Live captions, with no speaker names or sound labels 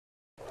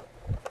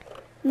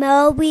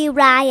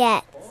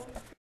mobiriot.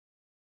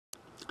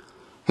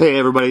 Hey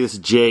everybody, this is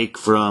Jake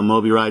from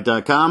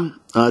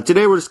mobiriot.com.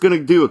 Today we're just going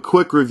to do a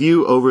quick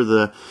review over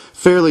the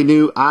fairly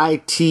new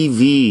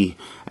iTV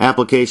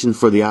application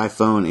for the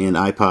iPhone and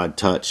iPod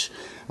Touch.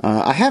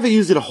 I haven't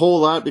used it a whole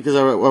lot because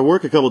I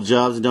work a couple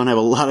jobs and don't have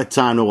a lot of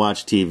time to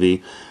watch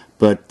TV,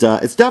 but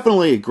it's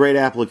definitely a great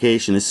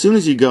application. As soon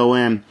as you go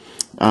in,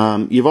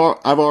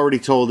 I've already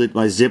told it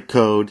my zip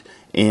code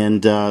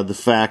and the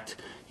fact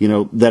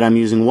that I'm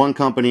using one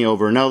company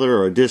over another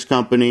or a dish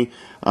company,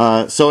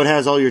 so it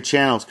has all your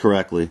channels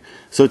correctly.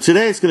 So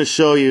today it's going to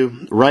show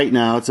you, right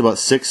now it's about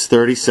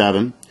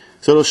 6:37,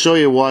 so it'll show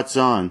you what's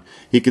on.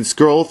 You can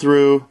scroll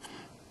through,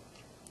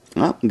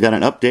 got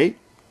an update.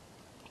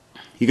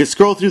 You can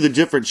scroll through the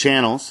different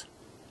channels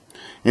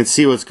and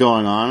see what's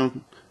going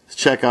on. Let's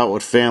check out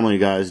what Family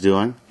Guy is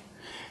doing.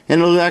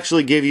 And it'll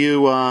actually give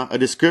you a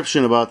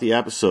description about the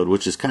episode,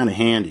 which is kind of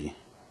handy.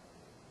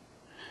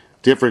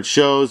 Different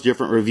shows,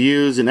 different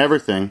reviews, and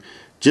everything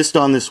just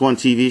on this one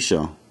TV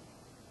show.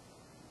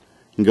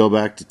 You can go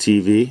back to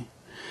TV.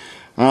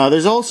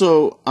 There's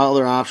also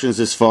other options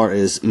as far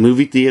as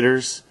movie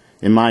theaters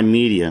and My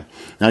Media.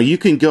 Now you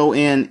can go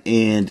in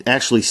and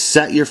actually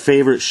set your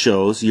favorite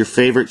shows, your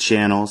favorite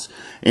channels,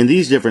 and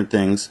these different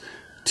things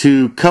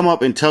to come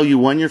up and tell you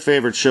when your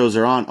favorite shows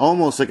are on,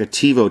 almost like a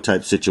TiVo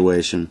type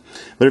situation.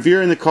 But if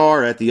you're in the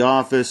car, at the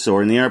office,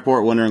 or in the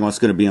airport wondering what's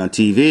going to be on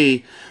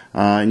TV,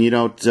 and you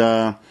don't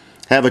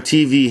have a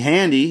TV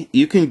handy,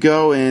 you can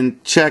go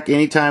and check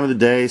any time of the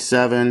day,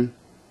 7,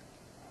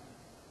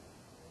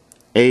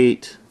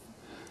 8,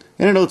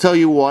 and it'll tell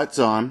you what's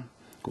on,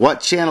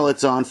 what channel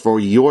it's on for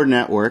your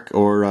network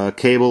or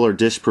cable or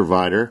dish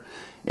provider,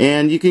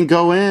 and you can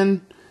go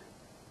in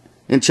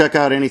and check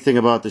out anything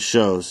about the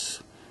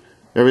shows.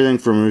 Everything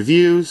from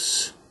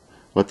reviews,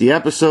 what the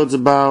episode's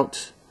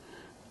about,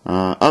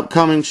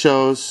 upcoming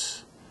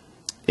shows,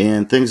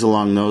 and things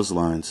along those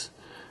lines.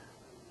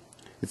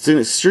 It's an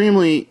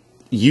extremely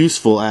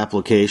useful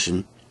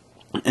application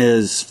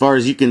as far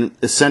as you can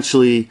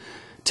essentially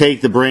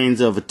take the brains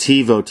of a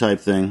TiVo type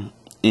thing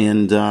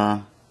and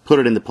put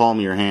it in the palm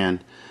of your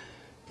hand.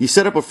 You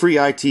set up a free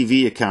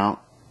iTV account,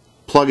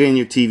 plug in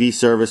your TV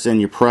service and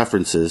your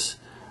preferences,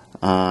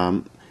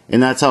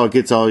 and that's how it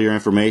gets all your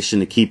information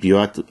to keep you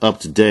up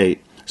to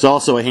date. There's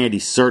also a handy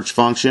search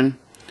function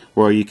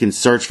where you can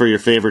search for your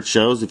favorite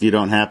shows if you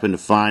don't happen to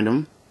find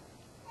them.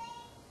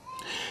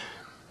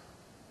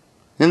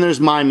 And there's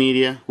My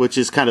Media, which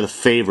is kind of the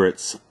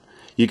favorites.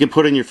 You can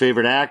put in your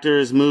favorite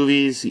actors,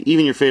 movies,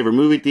 even your favorite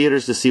movie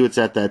theaters to see what's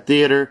at that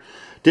theater,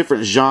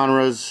 different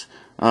genres,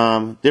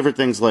 different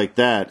things like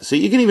that. So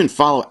you can even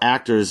follow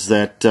actors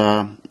that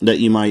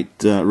you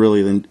might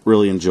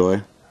really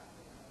enjoy.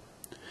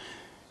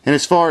 And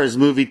as far as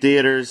movie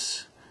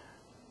theaters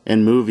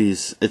and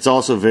movies, it's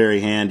also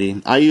very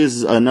handy. I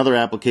use another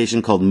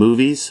application called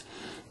Movies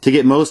to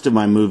get most of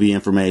my movie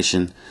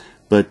information.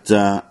 But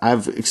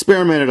I've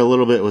experimented a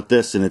little bit with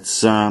this, and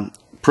it's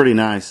pretty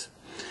nice.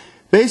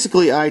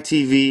 Basically,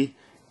 iTV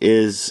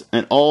is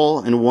an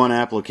all-in-one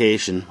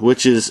application,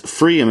 which is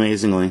free,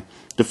 amazingly,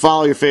 to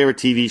follow your favorite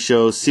TV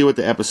shows, see what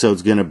the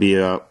episode's going to be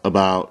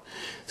about,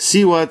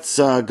 see what's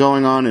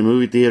going on in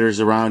movie theaters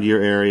around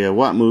your area,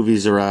 what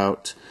movies are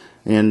out,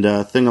 and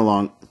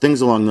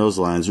things along those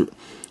lines. You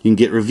can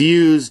get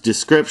reviews,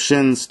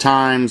 descriptions,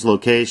 times,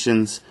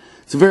 locations.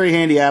 It's a very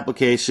handy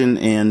application,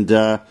 and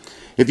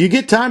if you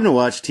get time to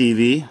watch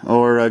TV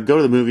or go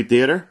to the movie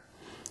theater,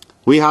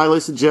 we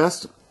highly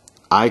suggest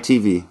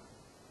iTV.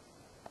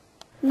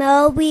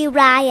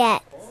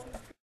 mobiriot.